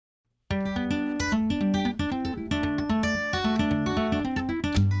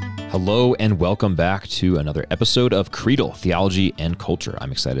Hello and welcome back to another episode of Creedal, Theology and Culture.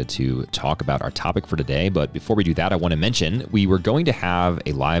 I'm excited to talk about our topic for today, but before we do that, I want to mention we were going to have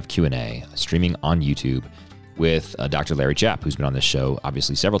a live Q&A streaming on YouTube with Dr. Larry Chapp, who's been on this show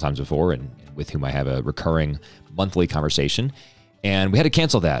obviously several times before and with whom I have a recurring monthly conversation. And we had to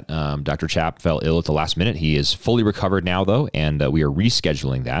cancel that. Dr. Chapp fell ill at the last minute. He is fully recovered now, though, and we are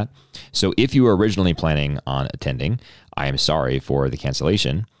rescheduling that. So if you were originally planning on attending, I am sorry for the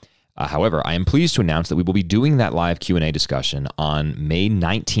cancellation. However, I am pleased to announce that we will be doing that live Q&A discussion on May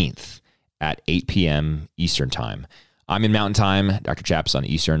 19th at 8 p.m. Eastern Time. I'm in Mountain Time. Dr. Chapp's on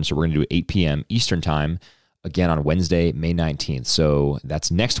Eastern, so we're going to do 8 p.m. Eastern Time again on Wednesday, May 19th. So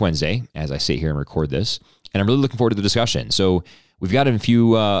that's next Wednesday as I sit here and record this, and I'm really looking forward to the discussion. So we've got a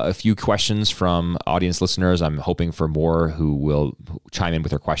few questions from audience listeners. I'm hoping for more who will chime in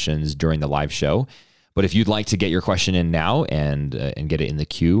with their questions during the live show. But if you'd like to get your question in now and get it in the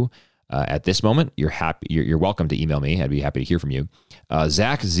queue at this moment, you're welcome to email me. I'd be happy to hear from you.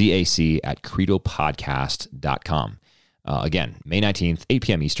 Zach, Z-A-C, at creedalpodcast.com. Again, May 19th, 8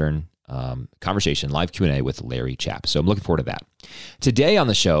 p.m. Eastern, conversation, live Q&A with Larry Chapp. So I'm looking forward to that. Today on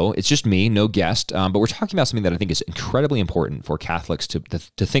the show, it's just me, no guest, but we're talking about something that I think is incredibly important for Catholics to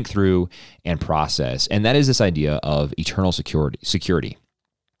think through and process, and that is this idea of eternal security.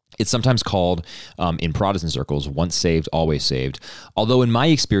 It's sometimes called, in Protestant circles, once saved, always saved. Although in my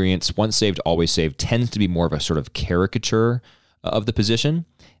experience, once saved, always saved tends to be more of a sort of caricature of the position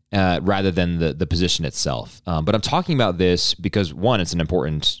rather than the position itself. But I'm talking about this because, one, it's an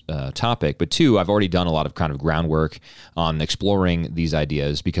important topic, but two, I've already done a lot of kind of groundwork on exploring these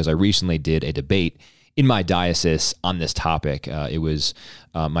ideas because I recently did a debate in my diocese on this topic. It was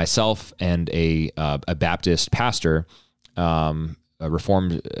myself and a Baptist pastor,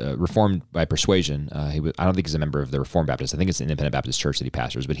 Reformed by persuasion. I don't think he's a member of the Reformed Baptist. I think it's an independent Baptist church that he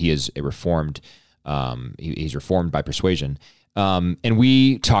pastors, but he is a Reformed. He's Reformed by persuasion. And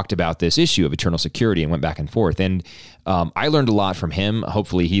we talked about this issue of eternal security and went back and forth. And I learned a lot from him.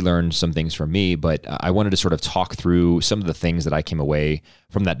 Hopefully he learned some things from me, but I wanted to sort of talk through some of the things that I came away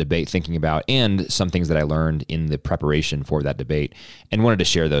from that debate thinking about and some things that I learned in the preparation for that debate and wanted to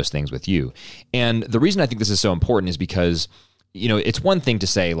share those things with you. And the reason I think this is so important is because it's one thing to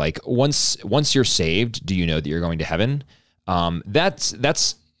say, like, once you're saved, do you know that you're going to heaven? That's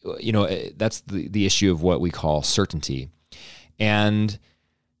the issue of what we call certainty. And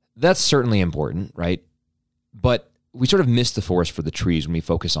that's certainly important, right? But we sort of miss the forest for the trees when we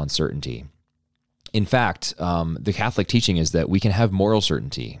focus on certainty. In fact, the Catholic teaching is that we can have moral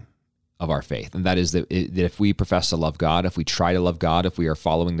certainty of our faith. And that is that if we profess to love God, if we try to love God, if we are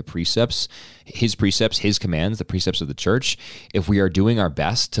following the precepts, his commands, the precepts of the church, if we are doing our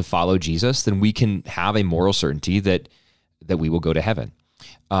best to follow Jesus, then we can have a moral certainty that we will go to heaven.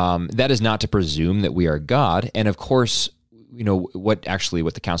 That is not to presume that we are God. And of course, what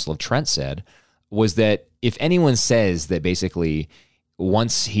the Council of Trent said was that if anyone says that basically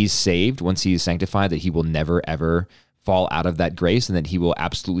once he's saved, once he is sanctified, that he will never, ever fall out of that grace and that he will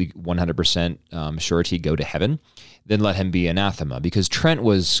absolutely 100% surety go to heaven, then let him be anathema. Because Trent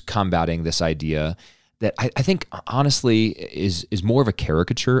was combating this idea that I think honestly is more of a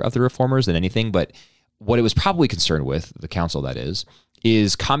caricature of the Reformers than anything, but what it was probably concerned with, the council that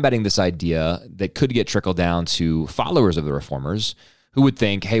is combating this idea that could get trickled down to followers of the Reformers who would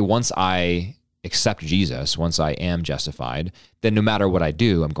think, hey, once I accept Jesus, once I am justified, then no matter what I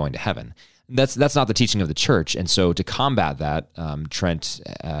do, I'm going to heaven. That's not the teaching of the church. And so to combat that, Trent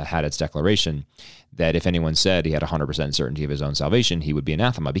had its declaration that if anyone said he had 100% certainty of his own salvation, he would be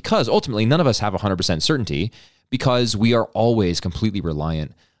anathema, because ultimately none of us have 100% certainty because we are always completely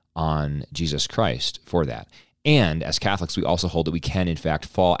reliant on Jesus Christ for that. And as Catholics, we also hold that we can, in fact,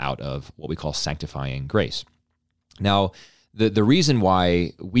 fall out of what we call sanctifying grace. Now, the reason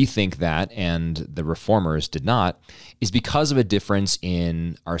why we think that and the Reformers did not is because of a difference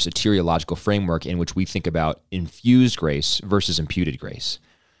in our soteriological framework in which we think about infused grace versus imputed grace.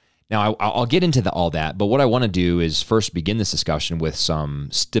 Now, I'll get into all that, but what I want to do is first begin this discussion with some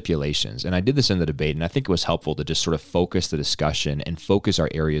stipulations. And I did this in the debate, and I think it was helpful to just sort of focus the discussion and focus our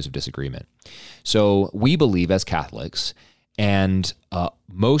areas of disagreement. So we believe as Catholics, and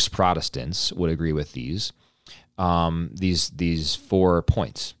most Protestants would agree with these 4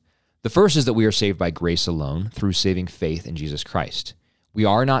 points. The first is that we are saved by grace alone through saving faith in Jesus Christ. We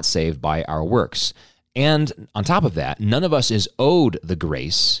are not saved by our works. And on top of that, none of us is owed the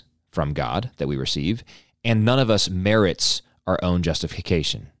grace from God that we receive, and none of us merits our own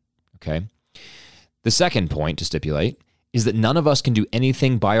justification, okay? The second point to stipulate is that none of us can do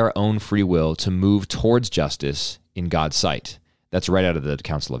anything by our own free will to move towards justice in God's sight. That's right out of the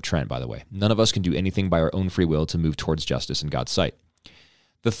Council of Trent, by the way. None of us can do anything by our own free will to move towards justice in God's sight.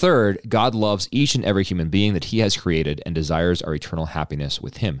 The third, God loves each and every human being that he has created and desires our eternal happiness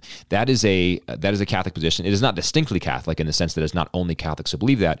with him. That is a Catholic position. It is not distinctly Catholic in the sense that it's not only Catholics who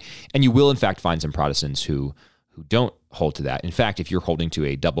believe that. And you will, in fact, find some Protestants who don't hold to that. In fact, if you're holding to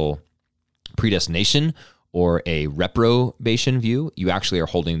a double predestination or a reprobation view, you actually are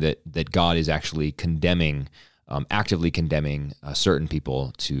holding that God is actually condemning, actively condemning certain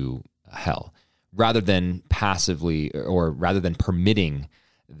people to hell, rather than passively, or rather than permitting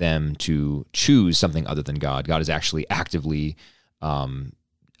them to choose something other than God. God is actually actively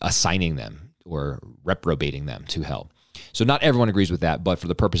assigning them or reprobating them to hell. So not everyone agrees with that, but for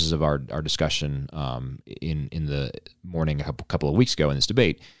the purposes of our discussion in the morning a couple of weeks ago in this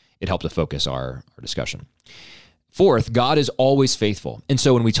debate, it helped to focus our discussion. Fourth, God is always faithful. And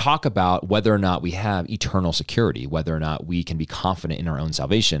so when we talk about whether or not we have eternal security, whether or not we can be confident in our own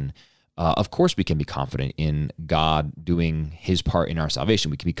salvation, of course we can be confident in God doing his part in our salvation.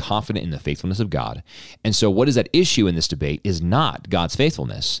 We can be confident in the faithfulness of God. And so what is at issue in this debate is not God's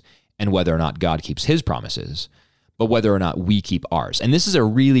faithfulness and whether or not God keeps his promises, but whether or not we keep ours. And this is a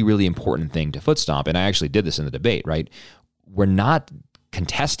really, really important thing to foot stomp. And I actually did this in the debate, right? We're not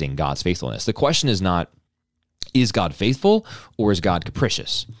contesting God's faithfulness. The question is not, is God faithful or is God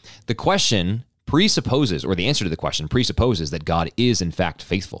capricious? The question presupposes, or the answer to the question presupposes, that God is in fact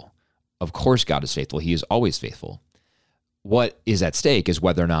faithful. Of course God is faithful. He is always faithful. What is at stake is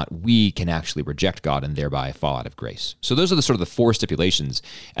whether or not we can actually reject God and thereby fall out of grace. So those are the sort of the four stipulations.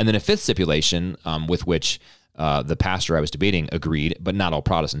 And then a fifth stipulation with which the pastor I was debating agreed, but not all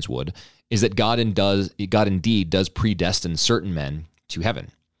Protestants would, is that God indeed does predestine certain men to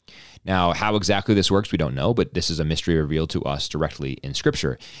heaven. Now, how exactly this works, we don't know, but this is a mystery revealed to us directly in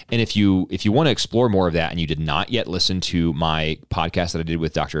Scripture. And if you want to explore more of that and you did not yet listen to my podcast that I did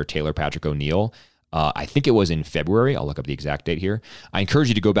with Dr. Taylor Patrick O'Neill, I think it was in February. I'll look up the exact date here. I encourage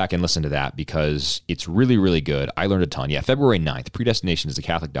you to go back and listen to that because it's really, really good. I learned a ton. Yeah, February 9th, Predestination is a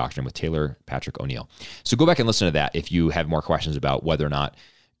Catholic Doctrine with Taylor Patrick O'Neill. So go back and listen to that if you have more questions about whether or not,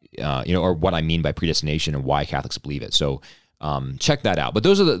 or what I mean by predestination and why Catholics believe it. So check that out. But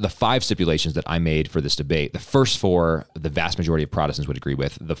those are the five stipulations that I made for this debate. The first four, the vast majority of Protestants would agree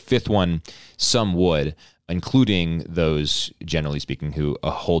with. The fifth one, some would, including those, generally speaking, who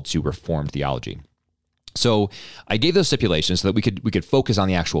hold to Reformed theology. So I gave those stipulations so that we could focus on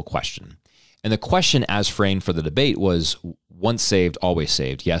the actual question. And the question as framed for the debate was, once saved, always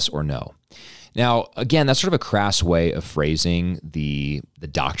saved, yes or no? Now, again, that's sort of a crass way of phrasing the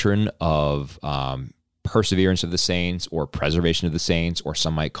doctrine of perseverance of the saints or preservation of the saints, or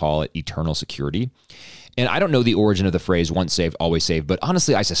some might call it eternal security. And I don't know the origin of the phrase once saved, always saved, but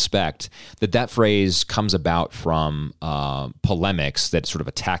honestly, I suspect that phrase comes about from polemics that sort of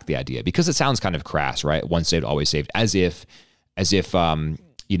attack the idea, because it sounds kind of crass, right? Once saved, always saved, as if the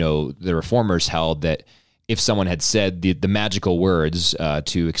Reformers held that if someone had said the magical words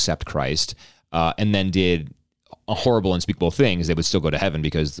to accept Christ and then did horrible, unspeakable things, they would still go to heaven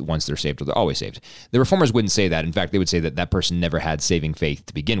because once they're saved, they're always saved. The Reformers wouldn't say that. In fact, they would say that person never had saving faith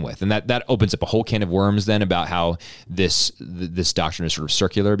to begin with. And that opens up a whole can of worms then about how this doctrine is sort of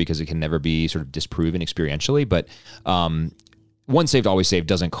circular because it can never be sort of disproven experientially. But once saved, always saved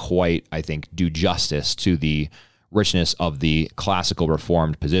doesn't quite, I think, do justice to the richness of the classical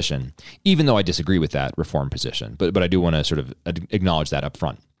Reformed position, even though I disagree with that Reformed position. But I do want to sort of acknowledge that up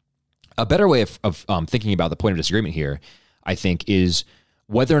front. A better way of thinking about the point of disagreement here, I think, is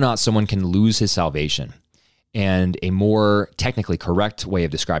whether or not someone can lose his salvation. And a more technically correct way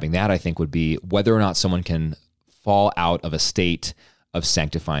of describing that, I think, would be whether or not someone can fall out of a state of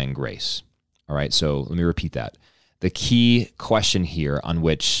sanctifying grace. All right, so let me repeat that. The key question here on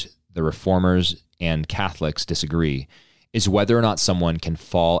which the Reformers and Catholics disagree is whether or not someone can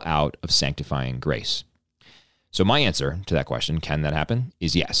fall out of sanctifying grace. So my answer to that question, can that happen,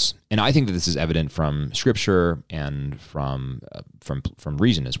 is yes. And I think that this is evident from Scripture and from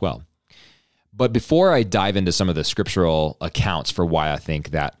reason as well. But before I dive into some of the scriptural accounts for why I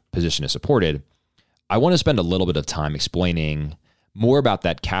think that position is supported, I want to spend a little bit of time explaining more about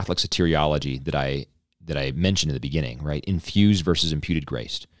that Catholic soteriology that I mentioned in the beginning, right? Infused versus imputed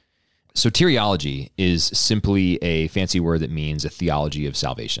grace. Soteriology is simply a fancy word that means a theology of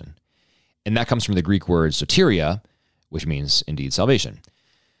salvation. And that comes from the Greek word soteria, which means indeed salvation.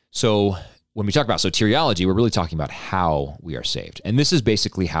 So when we talk about soteriology, we're really talking about how we are saved. And this is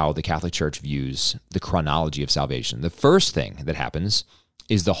basically how the Catholic Church views the chronology of salvation. The first thing that happens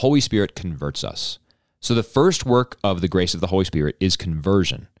is the Holy Spirit converts us. So the first work of the grace of the Holy Spirit is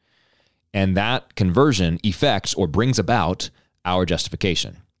conversion. And that conversion effects or brings about our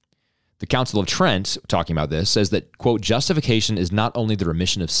justification. The Council of Trent, talking about this, says that, quote, justification is not only the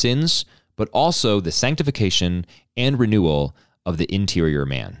remission of sins, but also the sanctification and renewal of the interior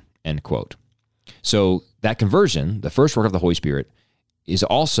man, end quote. So that conversion, the first work of the Holy Spirit, is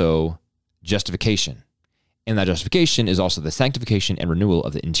also justification. And that justification is also the sanctification and renewal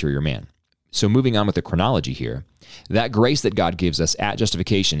of the interior man. So moving on with the chronology here, that grace that God gives us at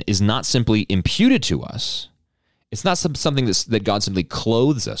justification is not simply imputed to us. It's not something that God simply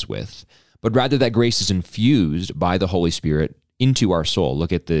clothes us with, but rather that grace is infused by the Holy Spirit into our soul.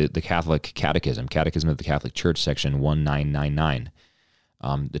 Look at the Catholic Catechism, Catechism of the Catholic Church, section 1999.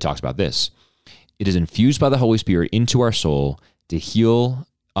 That talks about this. It is infused by the Holy Spirit into our soul to heal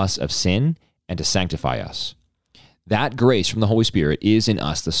us of sin and to sanctify us. That grace from the Holy Spirit is in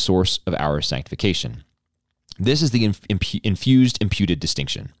us the source of our sanctification. This is the infused, imputed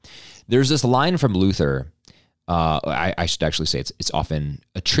distinction. There's this line from Luther. I should actually say it's often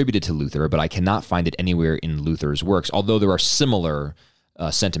attributed to Luther, but I cannot find it anywhere in Luther's works, although there are similar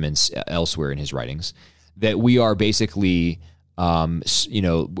sentiments elsewhere in his writings, that we are basically,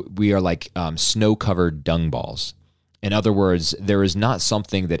 we are like snow-covered dung balls. In other words, there is not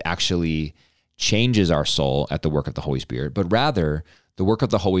something that actually changes our soul at the work of the Holy Spirit, but rather the work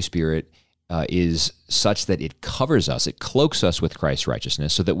of the Holy Spirit is such that it covers us, it cloaks us with Christ's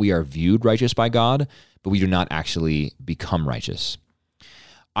righteousness so that we are viewed righteous by God, but we do not actually become righteous.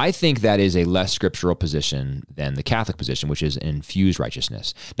 I think that is a less scriptural position than the Catholic position, which is an infused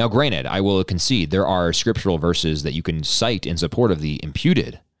righteousness. Now, granted, I will concede there are scriptural verses that you can cite in support of the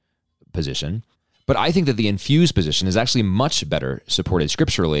imputed position, but I think that the infused position is actually much better supported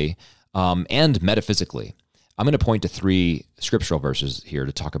scripturally and metaphysically. I'm going to point to 3 scriptural verses here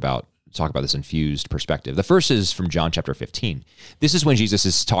to talk about this infused perspective. The first is from John chapter 15. This is when Jesus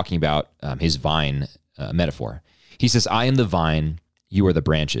is talking about his vine metaphor. He says, I am the vine, you are the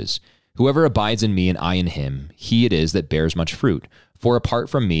branches. Whoever abides in me and I in him, he it is that bears much fruit. For apart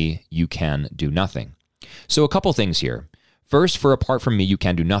from me, you can do nothing. So a couple things here. First, for apart from me, you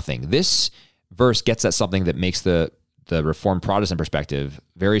can do nothing. This verse gets at something that makes the Reformed Protestant perspective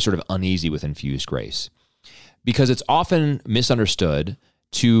very sort of uneasy with infused grace, because it's often misunderstood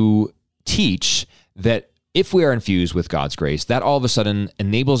to teach that if we are infused with God's grace, that all of a sudden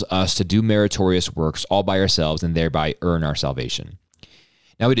enables us to do meritorious works all by ourselves and thereby earn our salvation.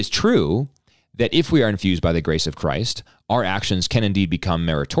 Now, it is true that if we are infused by the grace of Christ, our actions can indeed become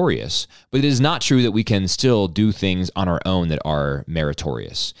meritorious, but it is not true that we can still do things on our own that are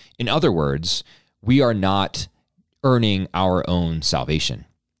meritorious. In other words, we are not earning our own salvation,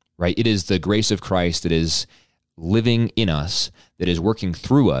 right? It is the grace of Christ that is living in us, that is working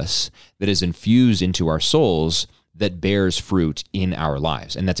through us, that is infused into our souls, that bears fruit in our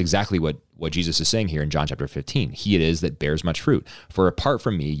lives. And that's exactly what Jesus is saying here in John chapter 15. He it is that bears much fruit. For apart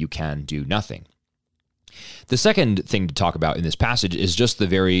from me, you can do nothing. The second thing to talk about in this passage is just the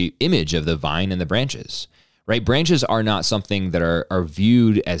very image of the vine and the branches, right? Branches are not something that are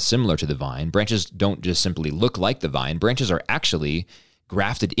viewed as similar to the vine. Branches don't just simply look like the vine. Branches are actually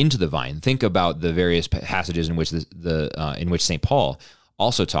grafted into the vine. Think about the various passages in which in which St. Paul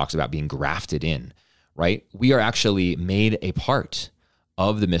also talks about being grafted in, right? We are actually made a part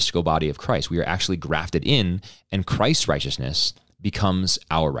of the mystical body of Christ. We are actually grafted in, and Christ's righteousness becomes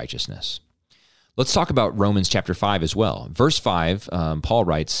our righteousness. Let's talk about Romans chapter 5 as well. Verse 5, Paul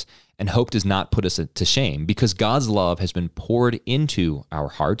writes, and hope does not put us to shame, because God's love has been poured into our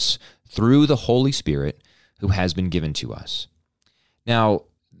hearts through the Holy Spirit who has been given to us. Now,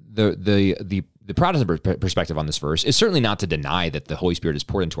 the Protestant perspective on this verse is certainly not to deny that the Holy Spirit is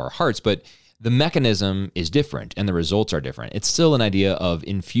poured into our hearts, but the mechanism is different and the results are different. It's still an idea of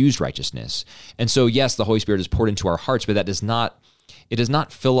infused righteousness. And so, yes, the Holy Spirit is poured into our hearts, but it does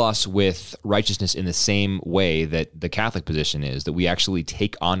not fill us with righteousness in the same way that the Catholic position is, that we actually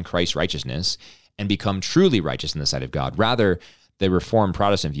take on Christ's righteousness and become truly righteous in the sight of God. Rather, the Reformed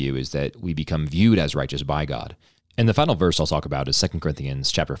Protestant view is that we become viewed as righteous by God. And the final verse I'll talk about is 2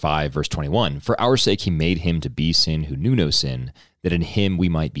 Corinthians chapter 5, verse 21. For our sake he made him to be sin who knew no sin, that in him we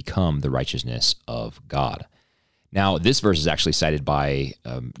might become the righteousness of God. Now, this verse is actually cited by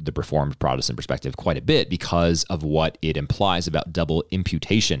the Reformed Protestant perspective quite a bit because of what it implies about double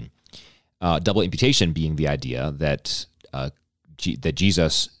imputation. Double imputation being the idea that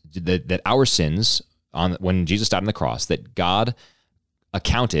that our sins, when Jesus died on the cross, that God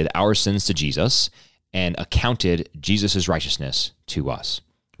accounted our sins to Jesus and accounted Jesus' righteousness to us,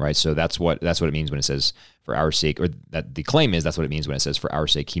 right? So that's what it means when it says for our sake, or that the claim is that's what it means when it says for our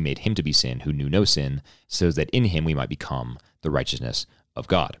sake he made him to be sin who knew no sin, so that in him we might become the righteousness of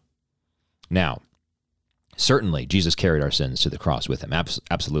God. Now, Certainly, Jesus carried our sins to the cross with him.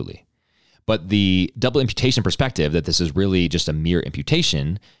 Absolutely. But the double imputation perspective, that this is really just a mere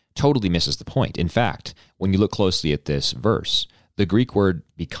imputation, totally misses the point. In fact, when you look closely at this verse, the Greek word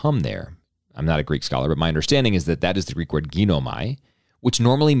become there, I'm not a Greek scholar, but my understanding is that is the Greek word ginomai, which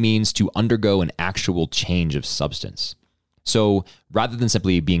normally means to undergo an actual change of substance. So rather than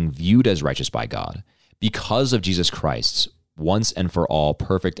simply being viewed as righteous by God, because of Jesus Christ's once and for all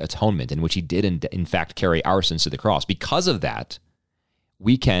perfect atonement, in which he did in fact carry our sins to the cross, because of that,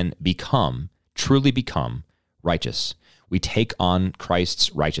 we can truly become righteous. We take on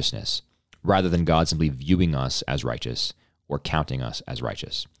Christ's righteousness rather than God simply viewing us as righteous or counting us as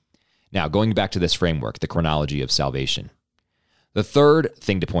righteous. Now, going back to this framework, the chronology of salvation, the third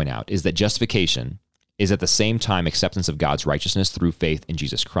thing to point out is that justification is at the same time acceptance of God's righteousness through faith in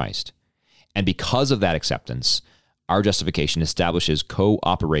Jesus Christ. And because of that acceptance, our justification establishes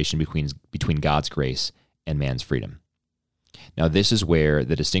cooperation between God's grace and man's freedom. Now, this is where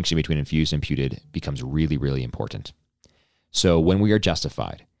the distinction between infused and imputed becomes really, really important. So when we are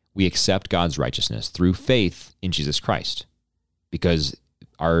justified, we accept God's righteousness through faith in Jesus Christ, because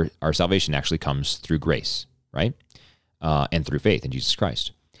our salvation actually comes through grace, right? And through faith in Jesus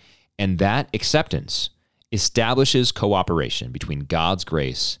Christ. And that acceptance establishes cooperation between God's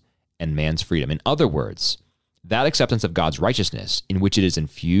grace and man's freedom. In other words, that acceptance of God's righteousness, in which it is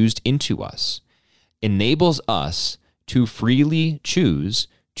infused into us, enables us to freely choose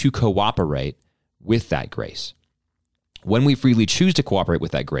to cooperate with that grace. When we freely choose to cooperate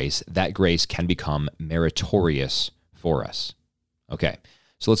with that grace can become meritorious for us. Okay,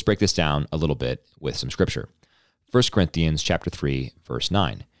 so let's break this down a little bit with some scripture. 1 Corinthians chapter 3, verse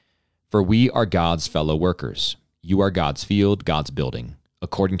 9. For we are God's fellow workers. You are God's field, God's building.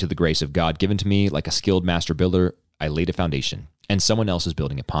 According to the grace of God given to me, like a skilled master builder, I laid a foundation, and someone else is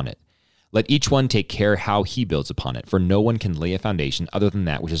building upon it. Let each one take care how he builds upon it, for no one can lay a foundation other than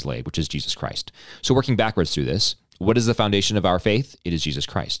that which is laid, which is Jesus Christ. So working backwards through this, what is the foundation of our faith? It is Jesus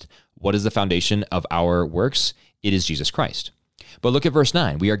Christ. What is the foundation of our works? It is Jesus Christ. But look at verse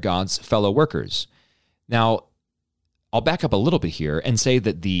 9. We are God's fellow workers. Now, I'll back up a little bit here and say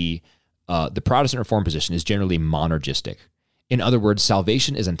that the Protestant Reformed position is generally monergistic. In other words,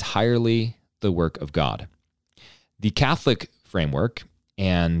 salvation is entirely the work of God. The Catholic framework,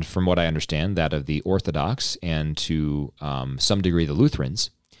 and from what I understand, that of the Orthodox and to some degree the Lutherans,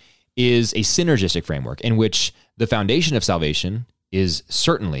 is a synergistic framework in which the foundation of salvation is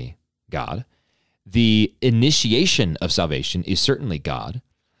certainly God. The initiation of salvation is certainly God.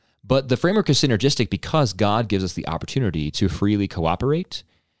 But the framework is synergistic because God gives us the opportunity to freely cooperate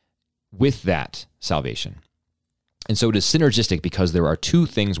with that salvation. And so it is synergistic because there are two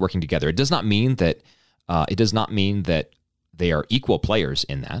things working together. It does not mean that they are equal players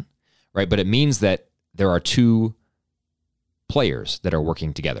in that, right? But it means that there are two players that are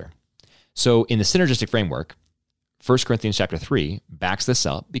working together. So in the synergistic framework, 1 Corinthians chapter 3 backs this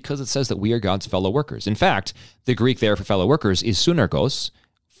up because it says that we are God's fellow workers. In fact, the Greek there for fellow workers is synergos,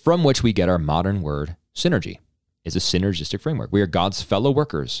 from which we get our modern word synergy. It's a synergistic framework. We are God's fellow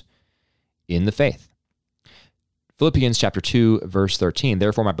workers in the faith. Philippians chapter 2, verse 13,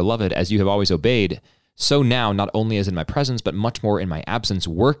 therefore, my beloved, as you have always obeyed, so now, not only as in my presence, but much more in my absence,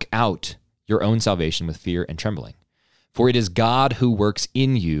 work out your own salvation with fear and trembling. For it is God who works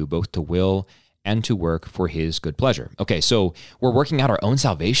in you both to will and to work for his good pleasure. Okay, so we're working out our own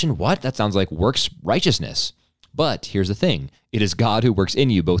salvation? What? That sounds like works righteousness. But here's the thing. It is God who works in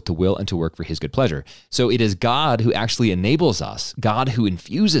you both to will and to work for his good pleasure. So it is God who actually enables us, God who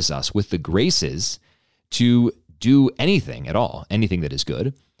infuses us with the graces to do anything at all, anything that is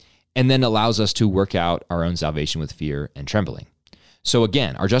good, and then allows us to work out our own salvation with fear and trembling. So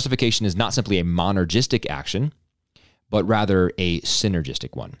again, our justification is not simply a monergistic action, but rather a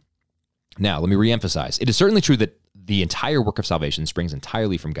synergistic one. Now, let me reemphasize. It is certainly true that the entire work of salvation springs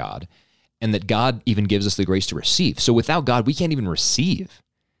entirely from God, and that God even gives us the grace to receive. So without God, we can't even receive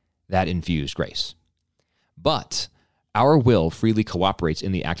that infused grace. But our will freely cooperates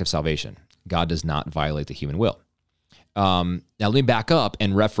in the act of salvation. God does not violate the human will. Now, let me back up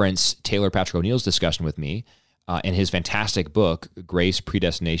and reference Taylor Patrick O'Neill's discussion with me in his fantastic book, Grace,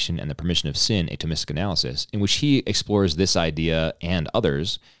 Predestination, and the Permission of Sin, a Thomistic Analysis, in which he explores this idea and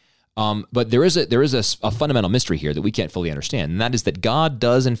others. But there is a fundamental mystery here that we can't fully understand, and that is that God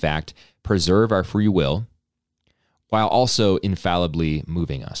does, in fact, preserve our free will while also infallibly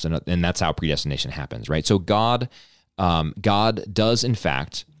moving us. And that's how predestination happens, right? So God does, in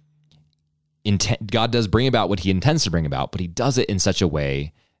fact, God does bring about what he intends to bring about, but he does it in such a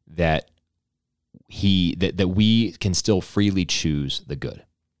way that we can still freely choose the good.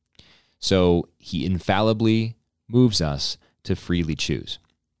 So he infallibly moves us to freely choose.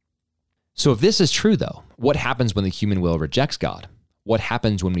 So if this is true, though, what happens when the human will rejects God? What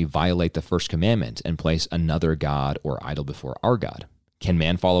happens when we violate the first commandment and place another God or idol before our God? Can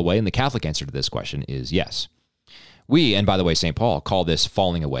man fall away? And the Catholic answer to this question is yes. We, and by the way, St. Paul, call this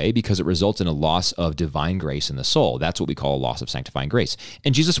falling away because it results in a loss of divine grace in the soul. That's what we call a loss of sanctifying grace.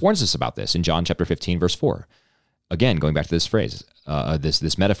 And Jesus warns us about this in John chapter 15, verse 4. Again, going back to this phrase,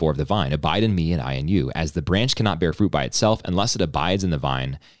 this metaphor of the vine, abide in me and I in you. As the branch cannot bear fruit by itself unless it abides in the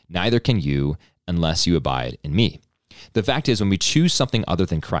vine, neither can you unless you abide in me. The fact is, when we choose something other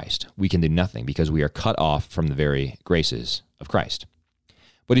than Christ, we can do nothing because we are cut off from the very graces of Christ.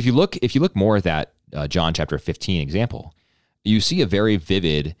 But if you look more at that John chapter 15 example, you see a very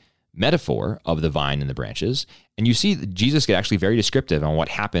vivid metaphor of the vine and the branches, and you see Jesus get actually very descriptive on what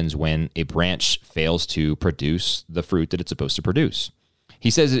happens when a branch fails to produce the fruit that it's supposed to produce. He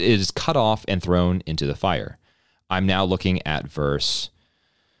says it is cut off and thrown into the fire. I'm now looking at verse,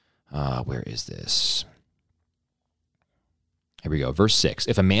 where is this? Here we go, verse 6.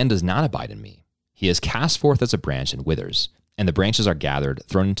 If a man does not abide in me, he is cast forth as a branch and withers, and the branches are gathered,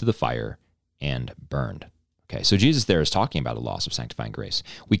 thrown into the fire, and burned. Okay, so Jesus there is talking about a loss of sanctifying grace.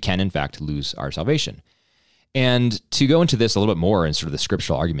 We can, in fact, lose our salvation. And to go into this a little bit more and sort of the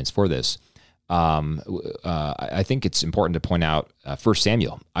scriptural arguments for this, I think it's important to point out 1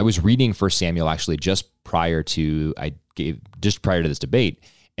 Samuel. I was reading 1 Samuel actually just prior to this debate,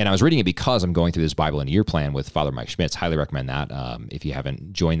 and I was reading it because I'm going through this Bible in a Year plan with Father Mike Schmitz. Highly recommend that. If you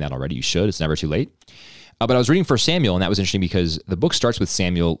haven't joined that already, you should. It's never too late. But I was reading 1 Samuel, and that was interesting because the book starts with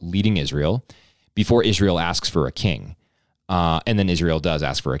Samuel leading Israel before Israel asks for a king. And then Israel does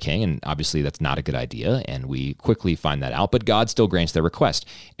ask for a king, and obviously that's not a good idea, and we quickly find that out, but God still grants their request.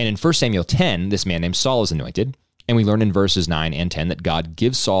 And in 1 Samuel 10, this man named Saul is anointed, and we learn in verses 9 and 10 that God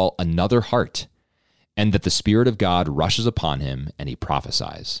gives Saul another heart, and that the Spirit of God rushes upon him, and he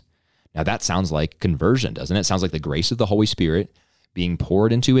prophesies. Now that sounds like conversion, doesn't it? It sounds like the grace of the Holy Spirit being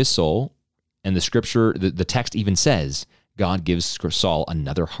poured into his soul, and the scripture, the text even says, God gives Saul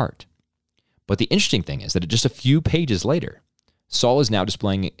another heart. But the interesting thing is that just a few pages later, Saul is now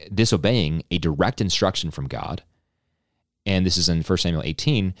disobeying a direct instruction from God, and this is in 1 Samuel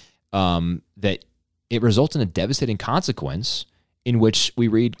 18, that it results in a devastating consequence in which we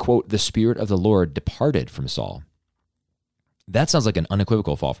read, quote, the Spirit of the Lord departed from Saul. That sounds like an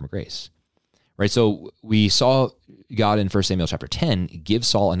unequivocal fall from grace, right? So we saw God in 1 Samuel chapter 10 give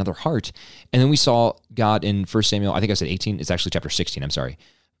Saul another heart, and then we saw God in 1 Samuel, I think I said 18, it's actually chapter 16, I'm sorry.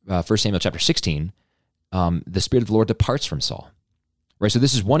 1 Samuel chapter 16, the Spirit of the Lord departs from Saul. Right, so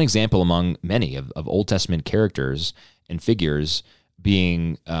this is one example among many of Old Testament characters and figures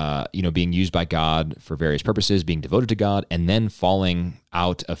being used by God for various purposes, being devoted to God, and then falling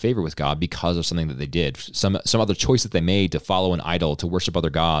out of favor with God because of something that they did, some other choice that they made to follow an idol, to worship other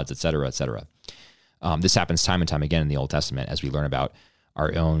gods, et cetera, et cetera. This happens time and time again in the Old Testament as we learn about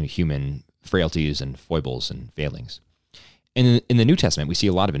our own human frailties and foibles and failings. In the New Testament, we see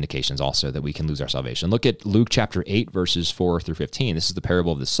a lot of indications also that we can lose our salvation. Look at Luke chapter 8, verses 4 through 15. This is the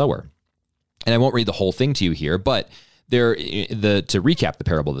parable of the sower. And I won't read the whole thing to you here, but to recap the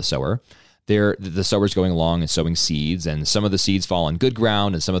parable of the sower, the sower's going along and sowing seeds, and some of the seeds fall on good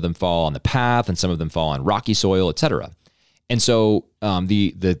ground, and some of them fall on the path, and some of them fall on rocky soil, etc. And so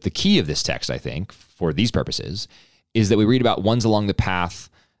the key of this text, I think, for these purposes, is that we read about ones along the path,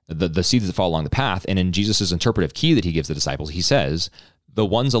 the seeds that fall along the path, and in Jesus' interpretive key that he gives the disciples, he says, the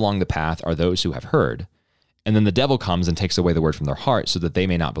ones along the path are those who have heard, and then the devil comes and takes away the word from their heart so that they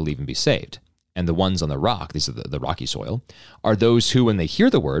may not believe and be saved. And the ones on the rock, these are the rocky soil, are those who, when they hear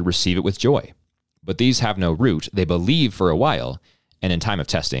the word, receive it with joy. But these have no root. They believe for a while, and in time of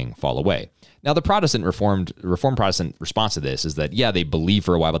testing, fall away. Now, the Reformed Protestant response to this is that, yeah, they believe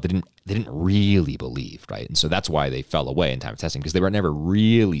for a while, but they didn't really believe, right? And so that's why they fell away in time of testing, because they were never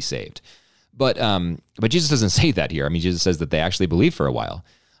really saved. But Jesus doesn't say that here. I mean, Jesus says that they actually believed for a while.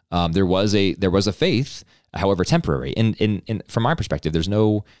 There was a faith, however temporary. And from my perspective, there's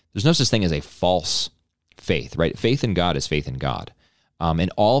no such thing as a false faith, right? Faith in God is faith in God, and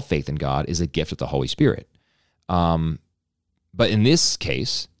all faith in God is a gift of the Holy Spirit. But in this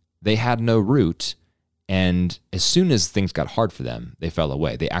case, they had no root, and as soon as things got hard for them, they fell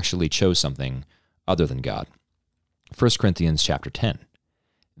away. They actually chose something other than God. 1 Corinthians chapter 10.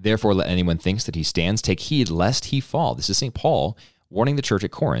 Therefore, let anyone thinks that he stands take heed lest he fall. This is St. Paul warning the church at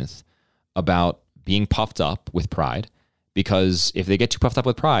Corinth about being puffed up with pride, because if they get too puffed up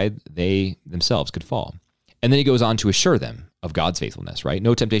with pride, they themselves could fall. And then he goes on to assure them of God's faithfulness, right?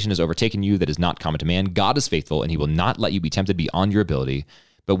 No temptation has overtaken you that is not common to man. God is faithful, and he will not let you be tempted beyond your ability,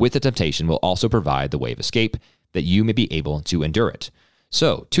 but with the temptation will also provide the way of escape, that you may be able to endure it.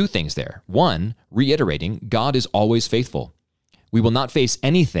 So, two things there. One, reiterating, God is always faithful. We will not face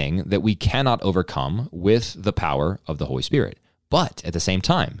anything that we cannot overcome with the power of the Holy Spirit. But at the same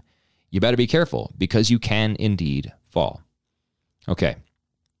time, you better be careful, because you can indeed fall. Okay.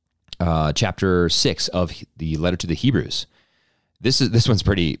 Chapter 6 of the letter to the Hebrews. This one's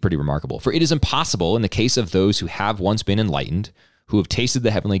pretty remarkable. For it is impossible in the case of those who have once been enlightened, who have tasted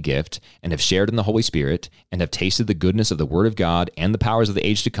the heavenly gift and have shared in the Holy Spirit and have tasted the goodness of the Word of God and the powers of the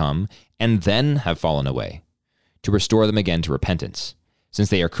age to come, and then have fallen away, to restore them again to repentance, since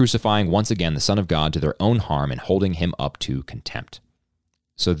they are crucifying once again the Son of God to their own harm and holding him up to contempt.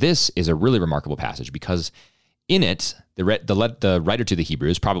 So this is a really remarkable passage, because in it, the writer to the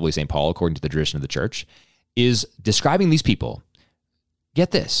Hebrews, probably St. Paul, according to the tradition of the church, is describing these people,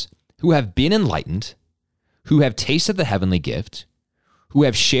 get this, who have been enlightened, who have tasted the heavenly gift, who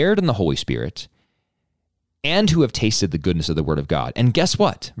have shared in the Holy Spirit, and who have tasted the goodness of the Word of God. And guess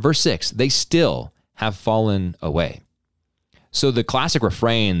what? Verse 6, they still have fallen away. So the classic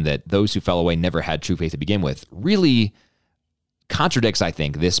refrain that those who fell away never had true faith to begin with really contradicts, I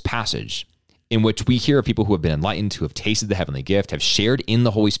think, this passage, in which we hear of people who have been enlightened, who have tasted the heavenly gift, have shared in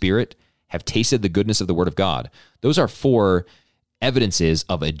the Holy Spirit, have tasted the goodness of the Word of God. Those are four evidences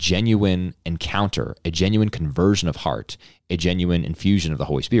of a genuine encounter, a genuine conversion of heart, a genuine infusion of the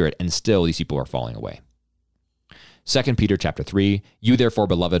Holy Spirit, and still these people are falling away. 2 Peter chapter 3, you therefore,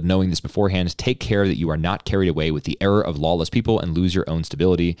 beloved, knowing this beforehand, take care that you are not carried away with the error of lawless people and lose your own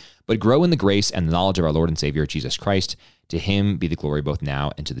stability, but grow in the grace and the knowledge of our Lord and Savior, Jesus Christ. To him be the glory both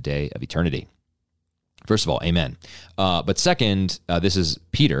now and to the day of eternity. First of all, amen. But second, this is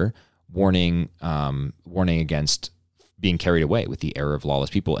Peter warning against being carried away with the error of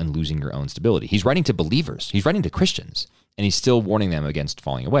lawless people and losing your own stability. He's writing to believers. He's writing to Christians, and he's still warning them against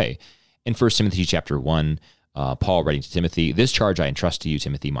falling away. In 1 Timothy chapter 1, Paul writing to Timothy, this charge I entrust to you,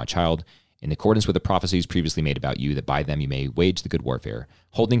 Timothy, my child, in accordance with the prophecies previously made about you, that by them you may wage the good warfare,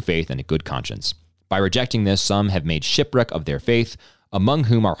 holding faith and a good conscience. By rejecting this, some have made shipwreck of their faith, among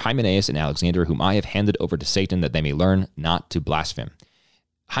whom are Hymenaeus and Alexander, whom I have handed over to Satan, that they may learn not to blaspheme.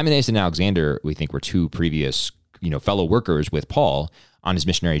 Hymenaeus and Alexander, we think, were two previous fellow workers with Paul on his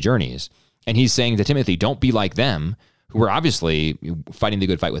missionary journeys. And he's saying to Timothy, don't be like them, who were obviously fighting the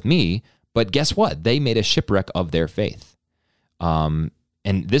good fight with me, but guess what? They made a shipwreck of their faith. And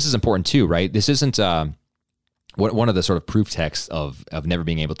this is important too, right? This isn't one of the sort of proof texts of never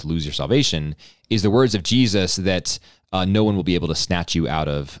being able to lose your salvation is the words of Jesus that no one will be able to snatch you out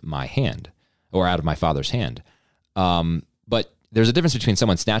of my hand or out of my Father's hand. But there's a difference between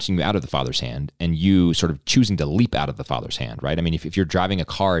someone snatching you out of the Father's hand and you sort of choosing to leap out of the Father's hand, right? I mean, if you're driving a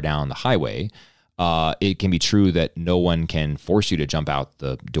car down the highway, it can be true that no one can force you to jump out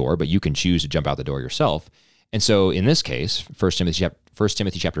the door, but you can choose to jump out the door yourself. And so in this case, 1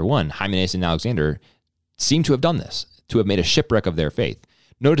 Timothy chapter 1, Hymenaeus and Alexander seem to have done this, to have made a shipwreck of their faith.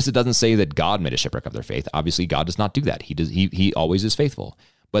 Notice it doesn't say that God made a shipwreck of their faith. Obviously, God does not do that. He always is faithful.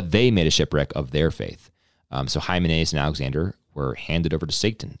 But they made a shipwreck of their faith. So Hymenaeus and Alexander were handed over to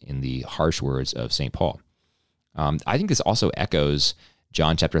Satan, in the harsh words of St. Paul. I think this also echoes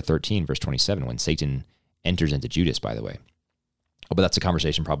John chapter 13, verse 27, when Satan enters into Judas, by the way. But that's a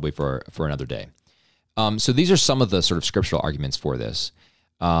conversation probably for another day. So these are some of the sort of scriptural arguments for this.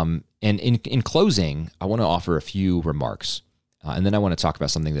 And in closing, I want to offer a few remarks. And then I want to talk about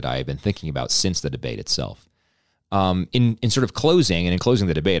something that I've been thinking about since the debate itself. In sort of closing, and in closing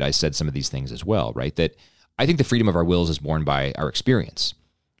the debate, I said some of these things as well, right? That I think the freedom of our wills is born by our experience.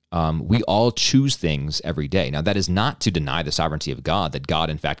 We all choose things every day. Now, that is not to deny the sovereignty of God, that God,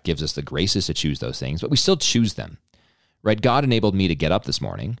 in fact, gives us the graces to choose those things, but we still choose them, right? God enabled me to get up this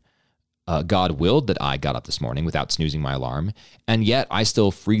morning. God willed that I got up this morning without snoozing my alarm, and yet I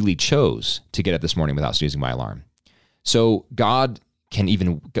still freely chose to get up this morning without snoozing my alarm. So God can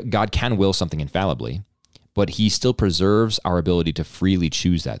will something infallibly, but he still preserves our ability to freely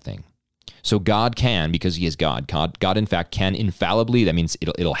choose that thing. So God can, because he is God. God in fact can infallibly, that means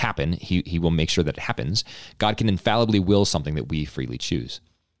it'll happen. He will make sure that it happens. God can infallibly will something that we freely choose.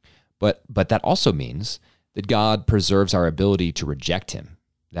 But that also means that God preserves our ability to reject him.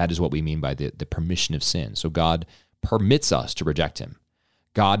 That is what we mean by the permission of sin. So God permits us to reject him.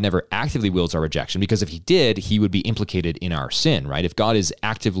 God never actively wills our rejection, because if he did, he would be implicated in our sin, right? If God is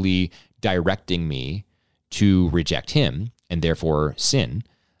actively directing me to reject him and therefore sin,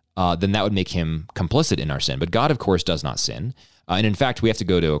 then that would make him complicit in our sin. But God, of course, does not sin. And in fact, we have to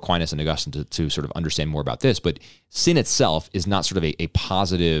go to Aquinas and Augustine to sort of understand more about this. But sin itself is not sort of a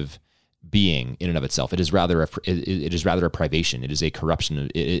positive being in and of itself. It is rather a privation. It is a corruption.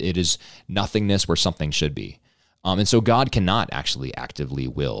 It is nothingness where something should be. And so God cannot actually actively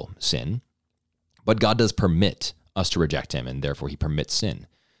will sin, but God does permit us to reject him, and therefore he permits sin.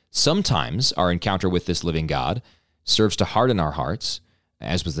 Sometimes our encounter with this living God serves to harden our hearts,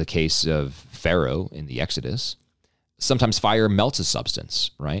 as was the case of Pharaoh in the Exodus. Sometimes fire melts a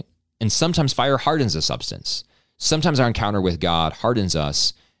substance, right? And sometimes fire hardens a substance. Sometimes our encounter with God hardens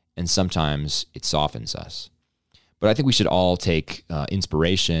us, and sometimes it softens us. But I think we should all take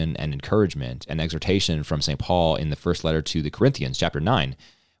inspiration and encouragement and exhortation from St. Paul in the first letter to the Corinthians, chapter 9,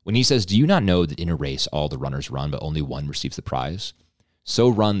 when he says, "Do you not know that in a race all the runners run, but only one receives the prize? So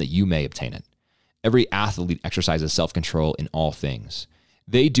run that you may obtain it. Every athlete exercises self-control in all things.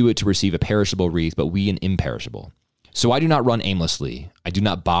 They do it to receive a perishable wreath, but we an imperishable. So I do not run aimlessly. I do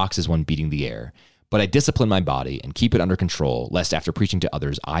not box as one beating the air, but I discipline my body and keep it under control, lest after preaching to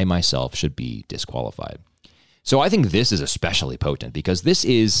others, I myself should be disqualified." So I think this is especially potent because this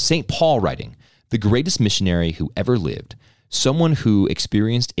is St. Paul writing, the greatest missionary who ever lived, someone who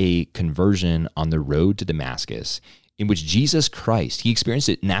experienced a conversion on the road to Damascus, in which Jesus Christ, he experienced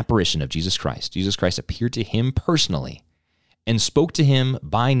an apparition of Jesus Christ. Jesus Christ appeared to him personally and spoke to him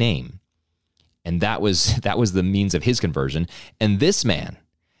by name. And that was the means of his conversion. And this man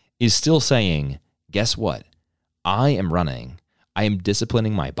is still saying, guess what? I am running. I am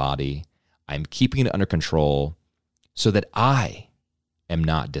disciplining my body. I'm keeping it under control so that I am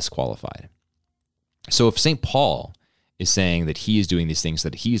not disqualified. So if St. Paul is saying that he is doing these things so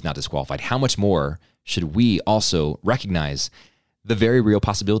that he is not disqualified, how much more should we also recognize the very real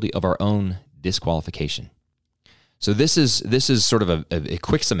possibility of our own disqualification? So this is sort of a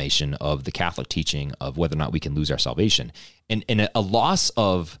quick summation of the Catholic teaching of whether or not we can lose our salvation. And a loss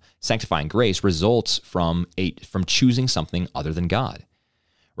of sanctifying grace results from choosing something other than God,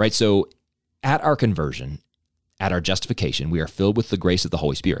 right? So at our conversion, at our justification, we are filled with the grace of the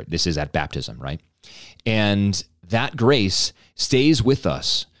Holy Spirit. This is at baptism, right? And that grace stays with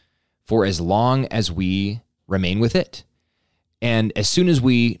us for as long as we remain with it. And as soon as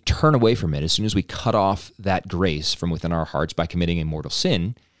we turn away from it, as soon as we cut off that grace from within our hearts by committing a mortal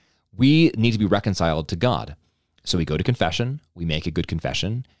sin, we need to be reconciled to God. So we go to confession, we make a good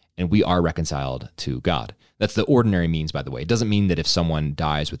confession, and we are reconciled to God. That's the ordinary means, by the way. It doesn't mean that if someone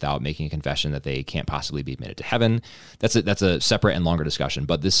dies without making a confession that they can't possibly be admitted to heaven. That's a separate and longer discussion.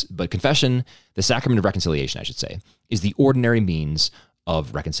 But confession, the sacrament of reconciliation, I should say, is the ordinary means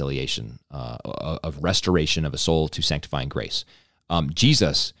of reconciliation, of restoration of a soul to sanctifying grace.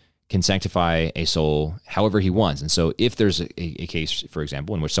 Jesus can sanctify a soul however he wants. And so if there's a case, for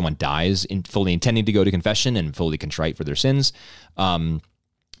example, in which someone dies fully intending to go to confession and fully contrite for their sins,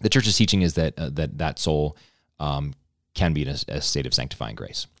 the church's teaching is that soul can be in a state of sanctifying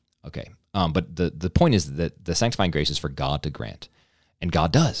grace. Okay. But the point is that the sanctifying grace is for God to grant. And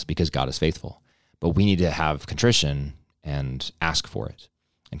God does, because God is faithful. But we need to have contrition and ask for it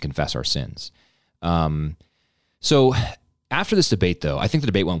and confess our sins. So after this debate, though, I think the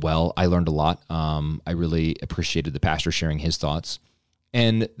debate went well. I learned a lot. I really appreciated the pastor sharing his thoughts.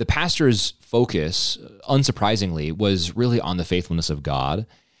 And the pastor's focus, unsurprisingly, was really on the faithfulness of God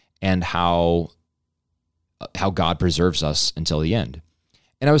and how God preserves us until the end.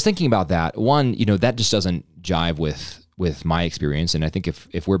 And I was thinking about that. One, that just doesn't jive with my experience. And I think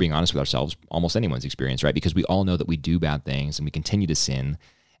if we're being honest with ourselves, almost anyone's experience, right? Because we all know that we do bad things and we continue to sin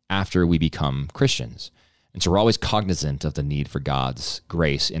after we become Christians. And so we're always cognizant of the need for God's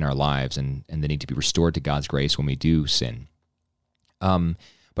grace in our lives and the need to be restored to God's grace when we do sin. But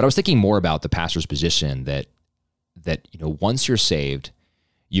I was thinking more about the pastor's position that once you're saved,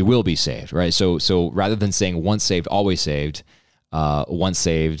 you will be saved, right? So rather than saying once saved, always saved, once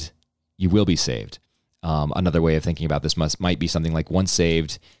saved, you will be saved. Another way of thinking about this might be something like once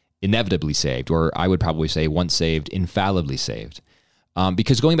saved, inevitably saved, or I would probably say once saved, infallibly saved.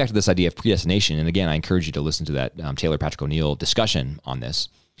 Because going back to this idea of predestination, and again, I encourage you to listen to that Taylor Patrick O'Neill discussion on this.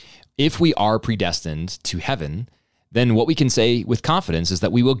 If we are predestined to heaven, then what we can say with confidence is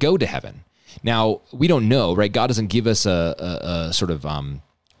that we will go to heaven. Now, we don't know, right? God doesn't give us a sort of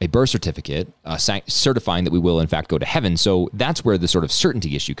a birth certificate certifying that we will in fact go to heaven. So that's where the sort of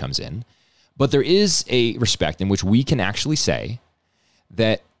certainty issue comes in. But there is a respect in which we can actually say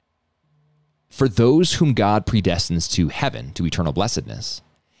that for those whom God predestines to heaven, to eternal blessedness,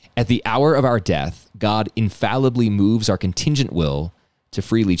 at the hour of our death, God infallibly moves our contingent will to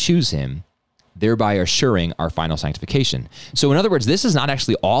freely choose him, thereby assuring our final sanctification. So in other words, this is not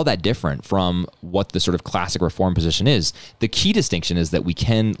actually all that different from what the sort of classic Reformed position is. The key distinction is that we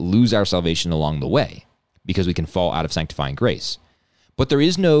can lose our salvation along the way because we can fall out of sanctifying grace. But there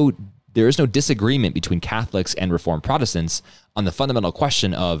is no there is no disagreement between Catholics and Reformed Protestants on the fundamental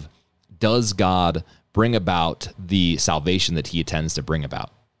question of, does God bring about the salvation that he intends to bring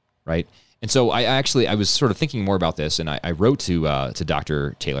about, right? And so I was sort of thinking more about this, and I wrote to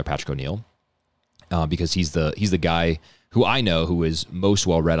Dr. Taylor Patrick O'Neill because he's the guy who I know who is most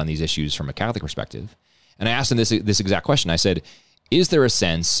well read on these issues from a Catholic perspective. And I asked him this exact question. I said, is there a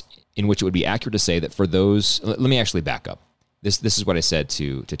sense in which it would be accurate to say that for those, let me actually back up. This is what I said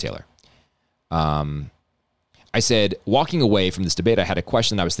to Taylor. I said, walking away from this debate, I had a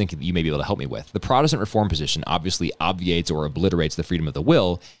question that I was thinking that you may be able to help me with. The Protestant Reformed position obviously obviates or obliterates the freedom of the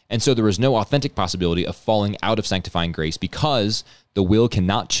will, and so there is no authentic possibility of falling out of sanctifying grace because the will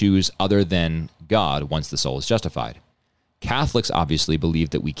cannot choose other than God once the soul is justified. Catholics obviously believe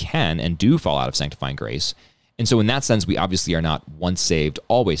that we can and do fall out of sanctifying grace, and so in that sense, we obviously are not once saved,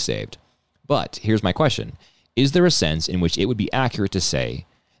 always saved. But here's my question. Is there a sense in which it would be accurate to say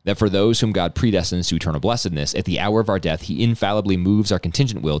that for those whom God predestines to eternal blessedness, at the hour of our death, he infallibly moves our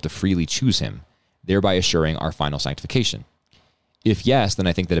contingent will to freely choose him, thereby assuring our final sanctification? If yes, then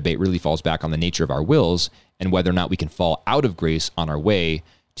I think the debate really falls back on the nature of our wills and whether or not we can fall out of grace on our way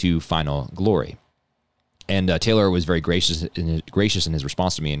to final glory. And Taylor was very gracious in his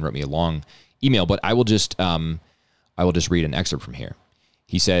response to me and wrote me a long email, but I will just read an excerpt from here.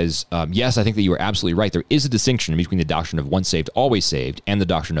 He says, yes, I think that you are absolutely right. There is a distinction between the doctrine of once saved, always saved, and the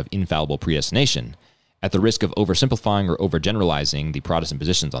doctrine of infallible predestination. At the risk of oversimplifying or overgeneralizing the Protestant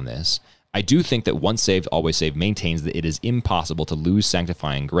positions on this, I do think that once saved, always saved maintains that it is impossible to lose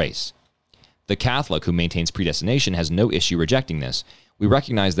sanctifying grace. The Catholic who maintains predestination has no issue rejecting this. We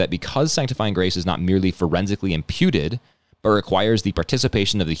recognize that because sanctifying grace is not merely forensically imputed, but requires the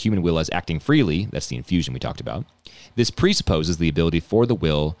participation of the human will as acting freely, that's the infusion we talked about, this presupposes the ability for the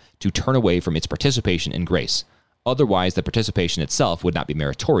will to turn away from its participation in grace. Otherwise, the participation itself would not be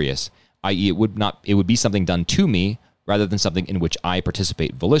meritorious, i.e. it would be something done to me rather than something in which I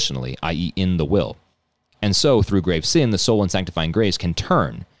participate volitionally, i.e. in the will. And so, through grave sin, the soul in sanctifying grace can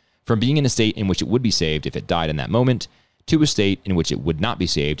turn from being in a state in which it would be saved if it died in that moment to a state in which it would not be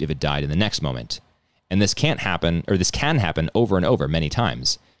saved if it died in the next moment. And this can happen over and over many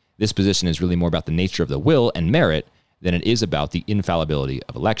times. This position is really more about the nature of the will and merit than it is about the infallibility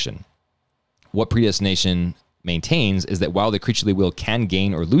of election. What predestination maintains is that while the creaturely will can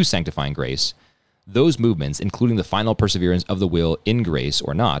gain or lose sanctifying grace, those movements, including the final perseverance of the will in grace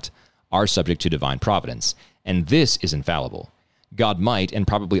or not, are subject to divine providence, and this is infallible. God might, and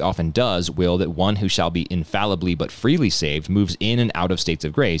probably often does, will that one who shall be infallibly but freely saved moves in and out of states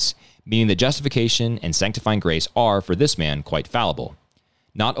of grace, meaning that justification and sanctifying grace are, for this man, quite fallible.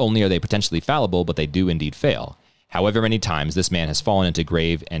 Not only are they potentially fallible, but they do indeed fail. However many times this man has fallen into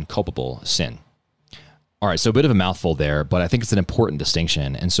grave and culpable sin. All right, so a bit of a mouthful there, but I think it's an important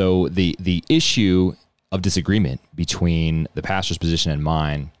distinction. And so the issue of disagreement between the pastor's position and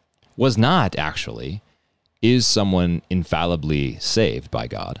mine was not actually, is someone infallibly saved by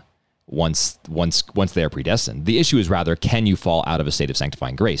God once they are predestined? The issue is rather, can you fall out of a state of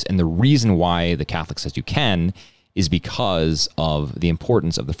sanctifying grace? And the reason why the Catholic says you can is because of the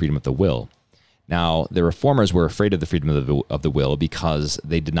importance of the freedom of the will. Now, the Reformers were afraid of the freedom of the will because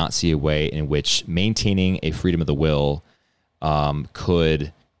they did not see a way in which maintaining a freedom of the will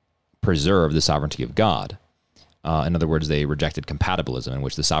could preserve the sovereignty of God. In other words, they rejected compatibilism, in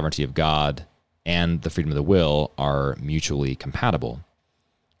which the sovereignty of God and the freedom of the will are mutually compatible.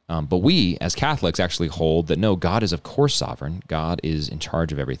 But we, as Catholics, actually hold that no, God is of course sovereign. God is in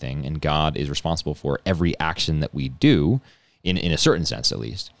charge of everything, and God is responsible for every action that we do, in a certain sense at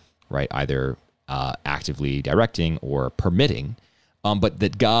least, right? Either actively directing or permitting. But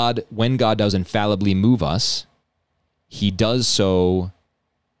that God, when God does infallibly move us, he does so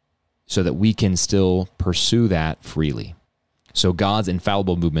that we can still pursue that freely. So God's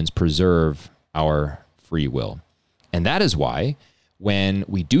infallible movements preserve our free will. And that is why when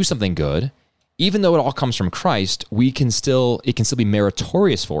we do something good, even though it all comes from Christ, it can still be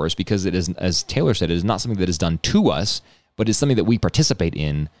meritorious for us because it is, as Taylor said, it is not something that is done to us, but it's something that we participate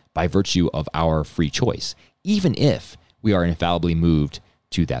in by virtue of our free choice, even if we are infallibly moved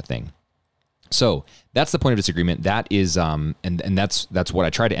to that thing. So that's the point of disagreement. That is, and that's what I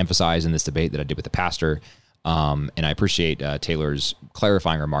try to emphasize in this debate that I did with the pastor. And I appreciate Taylor's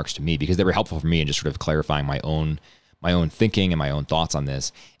clarifying remarks to me because they were helpful for me in just sort of clarifying my own thinking and my own thoughts on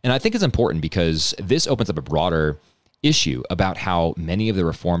this. And I think it's important because this opens up a broader issue about how many of the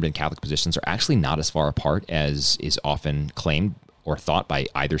Reformed and Catholic positions are actually not as far apart as is often claimed or thought by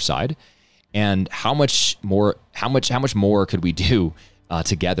either side, and how much more could we do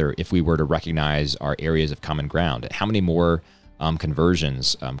together if we were to recognize our areas of common ground? How many more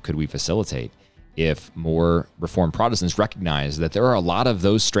conversions could we facilitate if more Reformed Protestants recognize that there are a lot of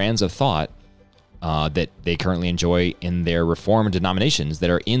those strands of thought that they currently enjoy in their Reformed denominations that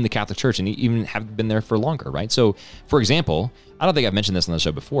are in the Catholic Church and even have been there for longer, right? So, for example, I don't think I've mentioned this on the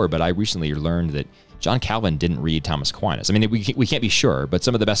show before, but I recently learned that John Calvin didn't read Thomas Aquinas. I mean, we can't be sure, but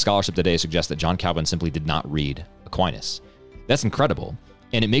some of the best scholarship today suggests that John Calvin simply did not read Aquinas. That's incredible.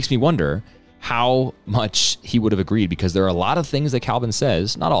 And it makes me wonder how much he would have agreed, because there are a lot of things that Calvin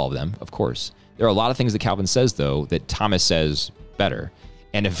says, not all of them, of course. There are a lot of things that Calvin says, though, that Thomas says better.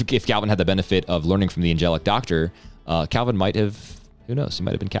 And if Calvin had the benefit of learning from the angelic doctor, Calvin might have, who knows, he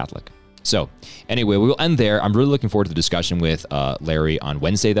might have been Catholic. So anyway, we will end there. I'm really looking forward to the discussion with Larry on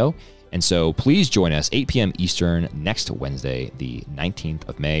Wednesday, though. And so please join us 8 p.m. Eastern next Wednesday, the 19th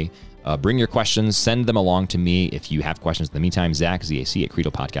of May. Bring your questions. Send them along to me if you have questions. In the meantime, Zach, Z-A-C, at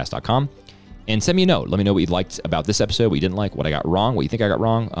creedopodcast.com. And send me a note. Let me know what you liked about this episode, what you didn't like, what I got wrong, what you think I got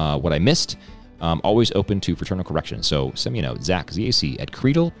wrong, what I missed. Always open to fraternal correction. So send me a note, Zach, Z-A-C, at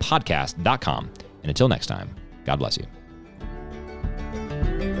creedopodcast.com. And until next time, God bless you.